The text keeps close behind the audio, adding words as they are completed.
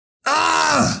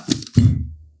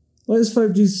Why is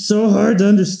 5G so hard to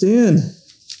understand?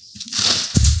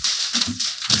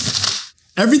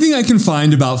 Everything I can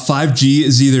find about 5G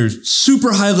is either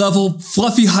super high level,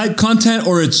 fluffy hype content,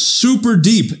 or it's super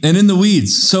deep and in the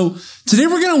weeds. So today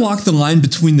we're going to walk the line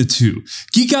between the two,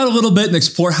 geek out a little bit and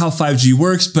explore how 5G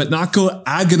works, but not go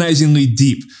agonizingly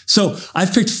deep. So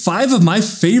I've picked 5 of my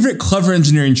favorite clever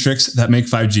engineering tricks that make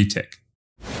 5G tick.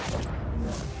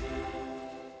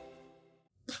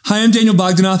 Hi, I'm Daniel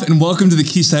Bogdanoff, and welcome to the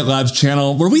Keysight Labs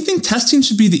channel, where we think testing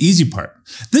should be the easy part.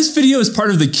 This video is part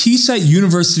of the Keysight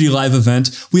University live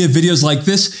event. We have videos like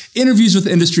this, interviews with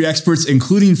industry experts,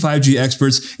 including 5G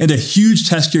experts, and a huge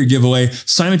test gear giveaway.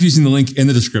 Sign up using the link in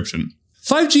the description.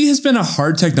 5G has been a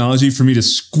hard technology for me to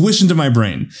squish into my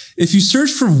brain. If you search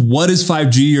for what is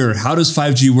 5G or how does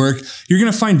 5G work, you're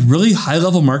going to find really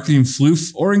high-level marketing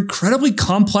floof or incredibly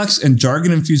complex and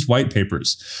jargon-infused white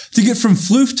papers. To get from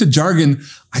floof to jargon,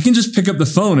 I can just pick up the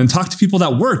phone and talk to people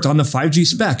that worked on the 5G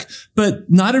spec, but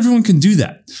not everyone can do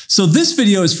that. So this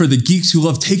video is for the geeks who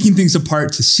love taking things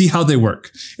apart to see how they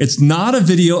work. It's not a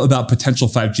video about potential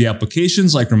 5G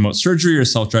applications like remote surgery or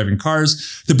self-driving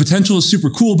cars. The potential is super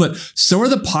cool, but so are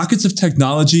the pockets of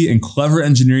technology and clever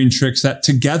engineering tricks that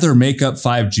together make up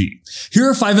 5G. Here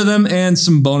are 5 of them and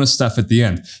some bonus stuff at the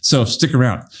end, so stick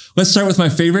around. Let's start with my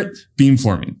favorite,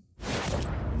 beamforming.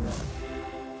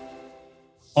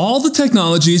 All the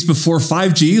technologies before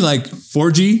 5G, like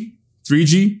 4G,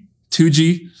 3G,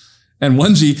 2G, and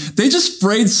 1G, they just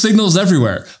sprayed signals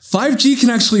everywhere. 5G can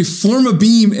actually form a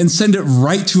beam and send it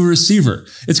right to a receiver.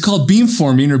 It's called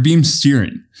beamforming or beam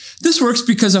steering. This works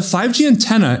because a 5G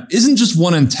antenna isn't just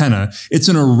one antenna, it's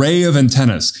an array of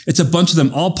antennas. It's a bunch of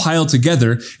them all piled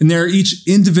together, and they are each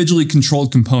individually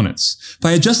controlled components.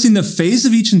 By adjusting the phase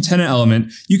of each antenna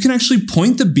element, you can actually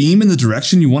point the beam in the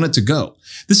direction you want it to go.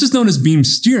 This is known as beam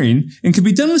steering and can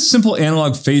be done with simple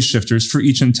analog phase shifters for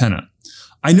each antenna.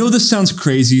 I know this sounds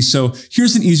crazy, so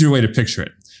here's an easier way to picture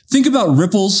it. Think about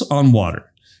ripples on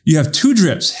water. You have 2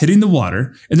 drips hitting the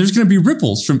water, and there's going to be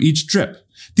ripples from each drip.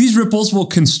 These ripples will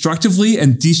constructively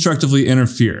and destructively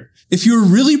interfere. If you were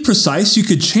really precise, you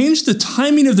could change the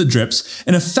timing of the drips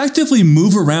and effectively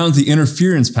move around the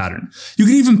interference pattern. You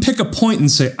could even pick a point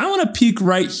and say, I want to peak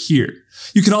right here.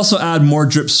 You could also add more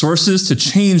drip sources to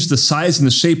change the size and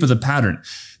the shape of the pattern.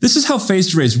 This is how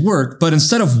phased arrays work, but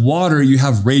instead of water, you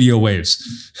have radio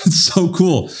waves. It's so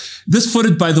cool. This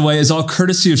footage, by the way, is all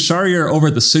courtesy of Shahryar over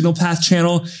at the Signal Path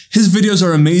channel. His videos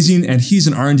are amazing, and he's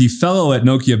an R&D fellow at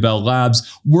Nokia Bell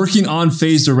Labs, working on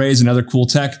phased arrays and other cool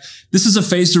tech. This is a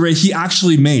phased array he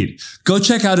actually made. Go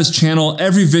check out his channel.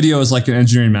 Every video is like an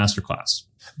engineering masterclass.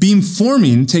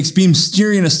 Beamforming takes beam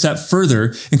steering a step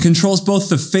further and controls both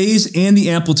the phase and the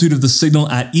amplitude of the signal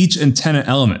at each antenna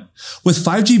element. With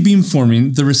 5G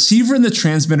beamforming, the receiver and the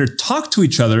transmitter talk to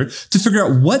each other to figure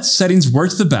out what settings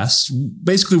worked the best,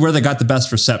 basically where they got the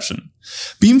best reception.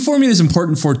 Beamforming is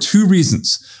important for 2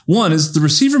 reasons. One is the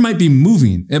receiver might be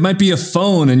moving. It might be a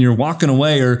phone and you're walking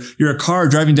away, or you're a car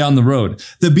driving down the road.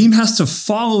 The beam has to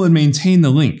follow and maintain the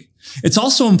link. It's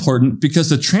also important because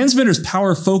the transmitter's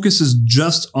power focuses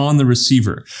just on the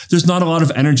receiver. There's not a lot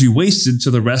of energy wasted to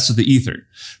the rest of the ether.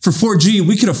 For 4G,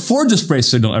 we could afford to spray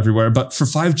signal everywhere, but for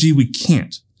 5G, we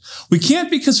can't. We can't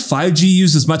because 5G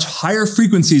uses much higher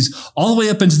frequencies all the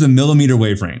way up into the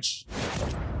mmWave range.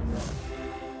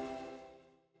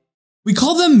 We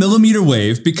call them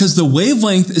mmWave because the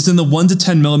wavelength is in the 1 to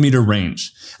 10 millimeter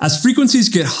range. As frequencies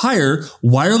get higher,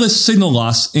 wireless signal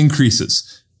loss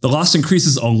increases. The loss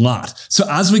increases a lot. So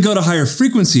as we go to higher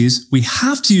frequencies, we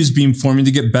have to use beamforming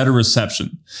to get better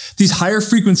reception. These higher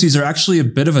frequencies are actually a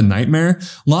bit of a nightmare.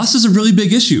 Loss is a really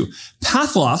big issue.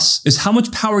 Path loss is how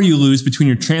much power you lose between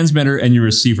your transmitter and your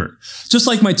receiver. Just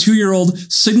like my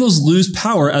 2-year-old, signals lose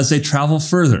power as they travel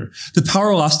further. The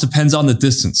power loss depends on the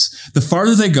distance. The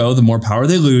farther they go, the more power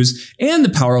they lose, and the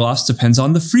power loss depends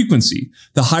on the frequency.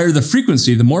 The higher the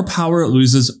frequency, the more power it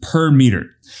loses per meter.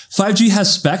 5G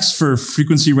has specs for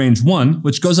frequency range 1,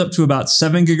 which goes up to about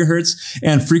 7 gigahertz,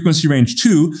 and frequency range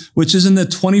 2, which is in the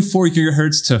 24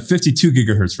 gigahertz to 52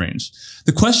 gigahertz range.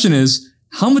 The question is,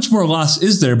 how much more loss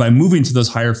is there by moving to those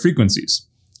higher frequencies?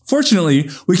 Fortunately,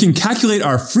 we can calculate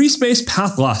our free space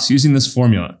path loss using this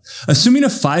formula. Assuming a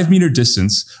 5-meter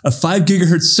distance, a 5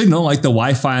 gigahertz signal like the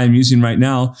Wi-Fi I'm using right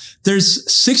now, there's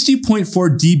 60.4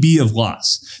 dB of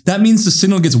loss. That means the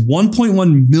signal gets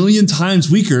 1.1 million times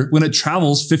weaker when it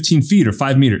travels 15 feet or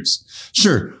 5 meters.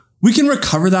 Sure, we can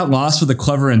recover that loss with a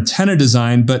clever antenna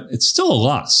design, but it's still a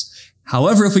loss.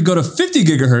 However, if we go to 50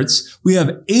 gigahertz, we have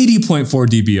 80.4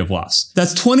 dB of loss.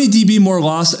 That's 20 dB more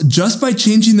loss just by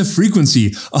changing the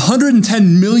frequency,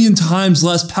 110 million times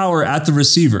less power at the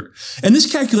receiver. And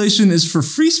this calculation is for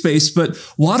free space, but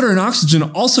water and oxygen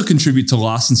also contribute to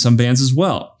loss in some bands as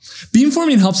well.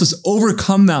 Beamforming helps us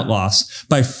overcome that loss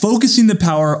by focusing the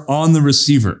power on the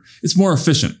receiver. It's more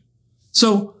efficient.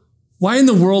 So, why in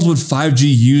the world would 5G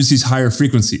use these higher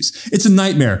frequencies? It's a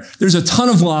nightmare. There's a ton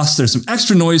of loss, there's some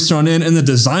extra noise thrown in, and the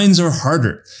designs are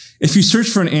harder. If you search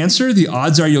for an answer, the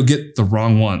odds are you'll get the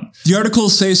wrong one. The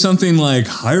articles say something like,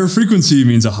 higher frequency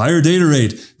means a higher data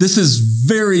rate. This is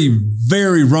very,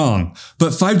 very wrong.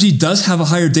 But 5G does have a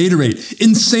higher data rate,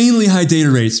 insanely high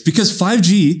data rates, because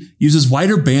 5G uses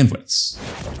wider bandwidths.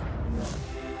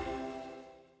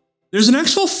 There's an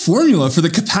actual formula for the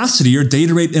capacity or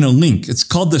data rate in a link. It's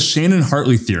called the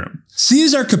Shannon-Hartley theorem. C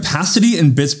is our capacity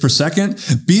in bits per second,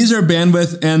 B is our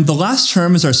bandwidth, and the last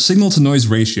term is our signal-to-noise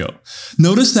ratio.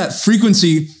 Notice that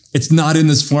frequency, it's not in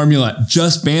this formula,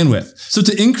 just bandwidth. So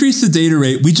to increase the data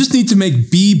rate, we just need to make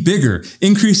B bigger,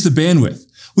 increase the bandwidth.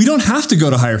 We don't have to go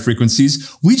to higher frequencies,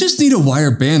 we just need a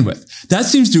wider bandwidth. That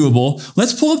seems doable.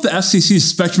 Let's pull up the FCC's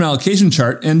spectrum allocation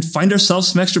chart and find ourselves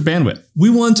some extra bandwidth. We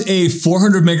want a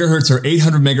 400 megahertz or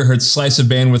 800 megahertz slice of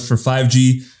bandwidth for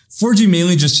 5G. 4G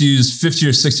mainly just use 50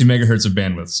 or 60 megahertz of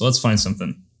bandwidth, so let's find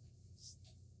something.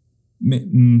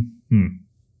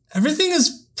 Everything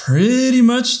is pretty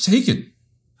much taken.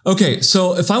 Okay,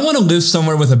 so if I want to live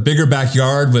somewhere with a bigger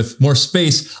backyard with more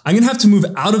space, I'm going to have to move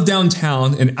out of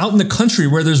downtown and out in the country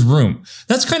where there's room.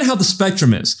 That's kind of how the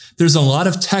spectrum is. There's a lot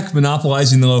of tech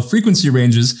monopolizing the low frequency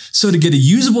ranges, so to get a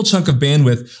usable chunk of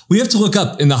bandwidth, we have to look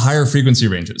up in the higher frequency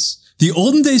ranges. The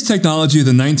olden days technology of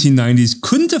the 1990s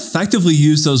couldn't effectively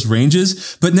use those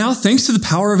ranges, but now thanks to the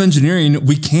power of engineering,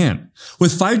 we can.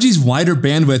 With 5G's wider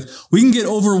bandwidth, we can get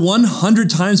over 100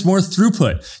 times more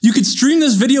throughput. You could stream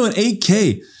this video at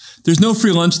 8K. There's no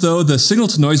free lunch though. The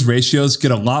signal-to-noise ratios get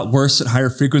a lot worse at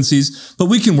higher frequencies, but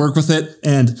we can work with it,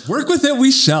 and work with it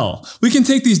we shall. We can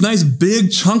take these nice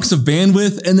big chunks of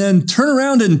bandwidth and then turn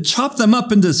around and chop them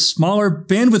up into smaller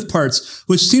bandwidth parts,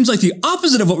 which seems like the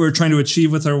opposite of what we were trying to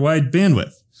achieve with our wide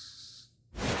bandwidth.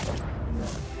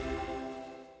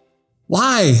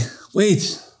 Why?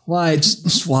 Wait. Why?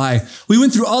 Just why? We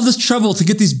went through all this trouble to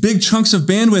get these big chunks of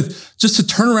bandwidth just to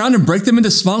turn around and break them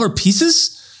into smaller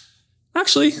pieces?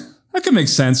 Actually, that could make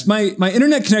sense. My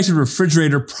internet-connected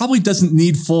refrigerator probably doesn't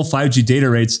need full 5G data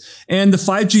rates, and the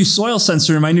 5G soil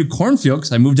sensor in my new cornfield,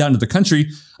 because I moved out into the country,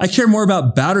 I care more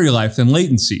about battery life than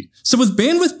latency. So with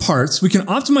bandwidth parts, we can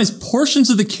optimize portions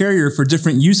of the carrier for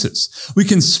different uses. We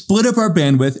can split up our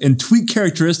bandwidth and tweak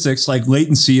characteristics like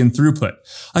latency and throughput.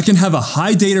 I can have a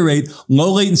high data rate,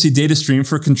 low latency data stream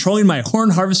for controlling my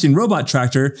corn harvesting robot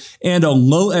tractor, and a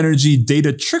low energy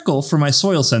data trickle for my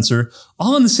soil sensor,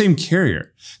 all on the same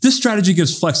carrier. This strategy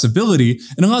gives flexibility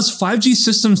and allows 5G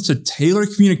systems to tailor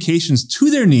communications to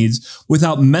their needs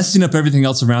without messing up everything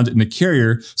else around it in the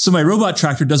carrier, so my robot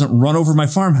tractor doesn't run over my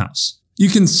farmhouse. You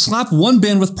can slap one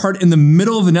bandwidth part in the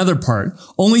middle of another part,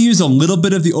 only use a little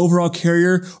bit of the overall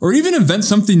carrier, or even invent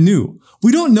something new.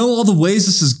 We don't know all the ways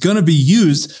this is going to be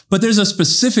used, but there's a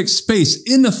specific space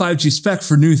in the 5G spec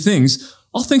for new things,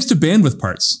 all thanks to bandwidth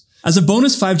parts. As a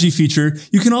bonus 5G feature,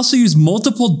 you can also use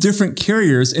multiple different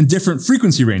carriers in different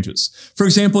frequency ranges. For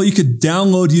example, you could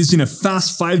download using a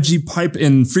fast 5G pipe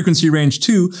in frequency range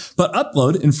 2, but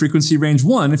upload in frequency range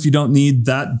 1 if you don't need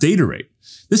that data rate.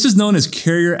 This is known as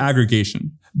carrier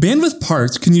aggregation. Bandwidth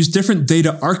parts can use different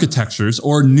data architectures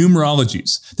or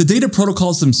numerologies. The data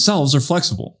protocols themselves are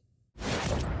flexible.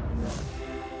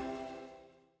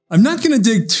 I'm not going to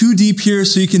dig too deep here,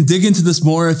 so you can dig into this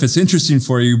more if it's interesting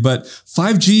for you, but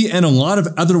 5G and a lot of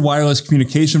other wireless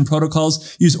communication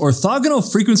protocols use orthogonal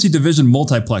frequency division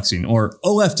multiplexing, or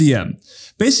OFDM.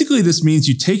 Basically, this means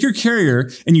you take your carrier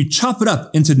and you chop it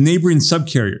up into neighboring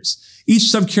subcarriers. Each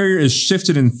subcarrier is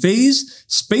shifted in phase,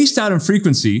 spaced out in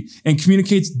frequency, and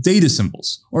communicates data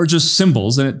symbols, or just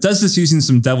symbols, and it does this using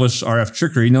some devilish RF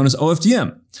trickery known as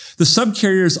OFDM. The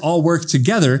subcarriers all work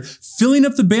together, filling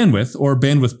up the bandwidth, or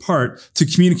bandwidth part, to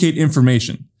communicate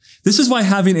information. This is why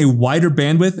having a wider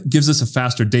bandwidth gives us a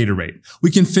faster data rate. We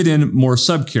can fit in more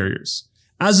subcarriers.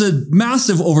 As a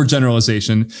massive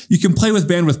overgeneralization, you can play with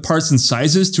bandwidth parts and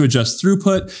sizes to adjust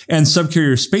throughput and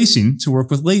subcarrier spacing to work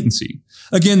with latency.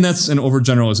 Again, that's an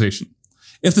overgeneralization.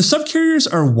 If the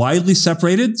subcarriers are widely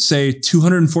separated, say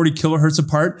 240 kilohertz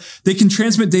apart, they can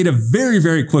transmit data very,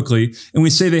 very quickly, and we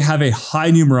say they have a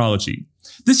high numerology.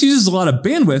 This uses a lot of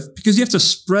bandwidth because you have to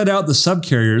spread out the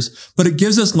subcarriers, but it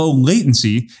gives us low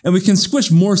latency and we can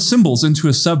squish more symbols into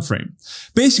a subframe.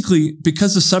 Basically,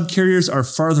 because the subcarriers are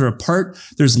farther apart,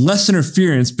 there's less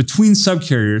interference between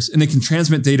subcarriers and they can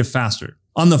transmit data faster.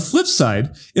 On the flip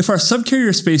side, if our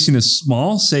subcarrier spacing is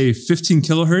small, say 15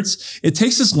 kilohertz, it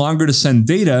takes us longer to send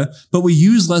data, but we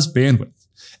use less bandwidth.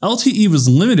 LTE was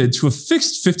limited to a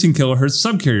fixed 15 kilohertz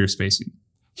subcarrier spacing.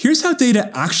 Here's how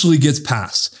data actually gets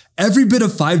passed. Every bit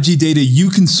of 5G data you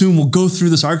consume will go through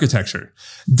this architecture.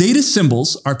 Data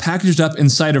symbols are packaged up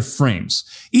inside of frames.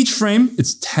 Each frame,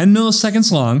 it's 10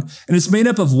 milliseconds long, and it's made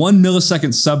up of 1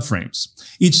 millisecond subframes.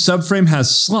 Each subframe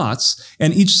has slots,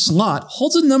 and each slot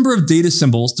holds a number of data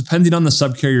symbols depending on the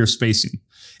subcarrier spacing.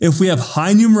 If we have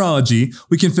high numerology,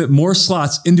 we can fit more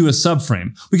slots into a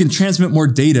subframe. We can transmit more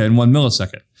data in 1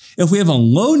 millisecond. If we have a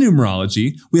low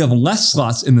numerology, we have less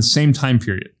slots in the same time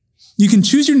period. You can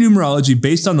choose your numerology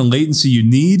based on the latency you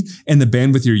need and the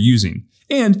bandwidth you're using,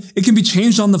 and it can be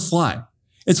changed on the fly.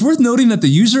 It's worth noting that the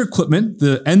user equipment,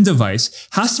 the end device,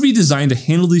 has to be designed to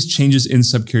handle these changes in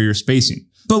subcarrier spacing.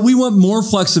 But we want more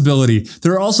flexibility.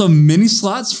 There are also mini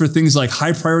slots for things like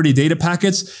high priority data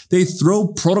packets. They throw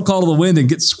protocol to the wind and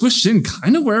get squished in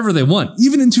kind of wherever they want,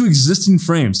 even into existing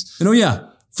frames. And oh yeah,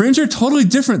 frames are totally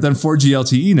different than 4G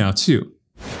LTE now too.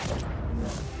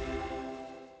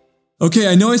 Okay,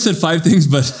 I know I said 5 things,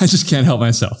 but I just can't help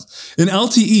myself. In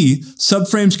LTE,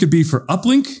 subframes could be for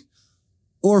uplink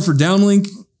or for downlink,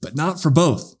 but not for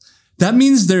both. That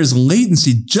means there's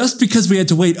latency just because we had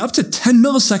to wait up to 10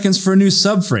 milliseconds for a new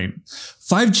subframe.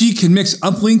 5G can mix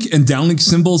uplink and downlink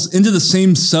symbols into the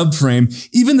same subframe,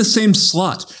 even the same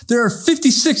slot. There are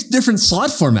 56 different slot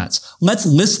formats. Let's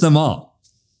list them all.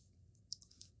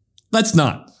 Let's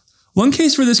not. One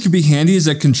case where this could be handy is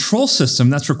a control system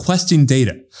that's requesting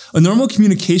data. A normal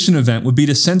communication event would be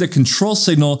to send a control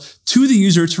signal to the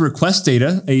user to request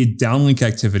data, a downlink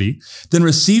activity, then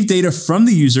receive data from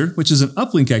the user, which is an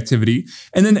uplink activity,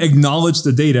 and then acknowledge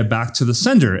the data back to the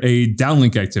sender, a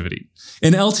downlink activity.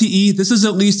 In LTE, this is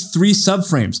at least 3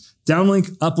 subframes: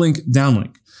 downlink, uplink,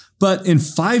 downlink. But in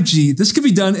 5G, this could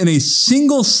be done in a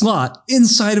single slot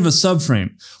inside of a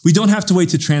subframe. We don't have to wait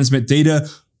to transmit data.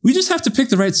 We just have to pick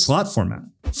the right slot format.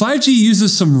 5G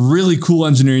uses some really cool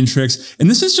engineering tricks, and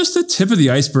this is just the tip of the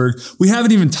iceberg. We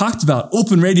haven't even talked about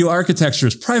open radio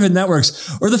architectures, private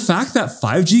networks, or the fact that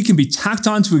 5G can be tacked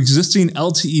onto existing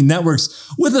LTE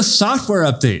networks with a software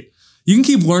update. You can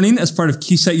keep learning as part of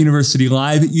Keysight University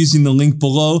Live using the link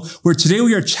below, where today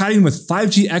we are chatting with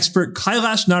 5G expert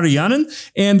Kailash Narayanan,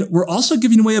 and we're also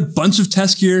giving away a bunch of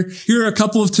test gear. Here are a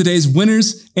couple of today's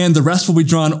winners, and the rest will be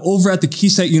drawn over at the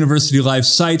Keysight University Live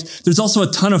site. There's also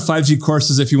a ton of 5G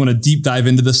courses if you want to deep dive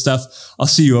into this stuff. I'll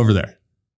see you over there.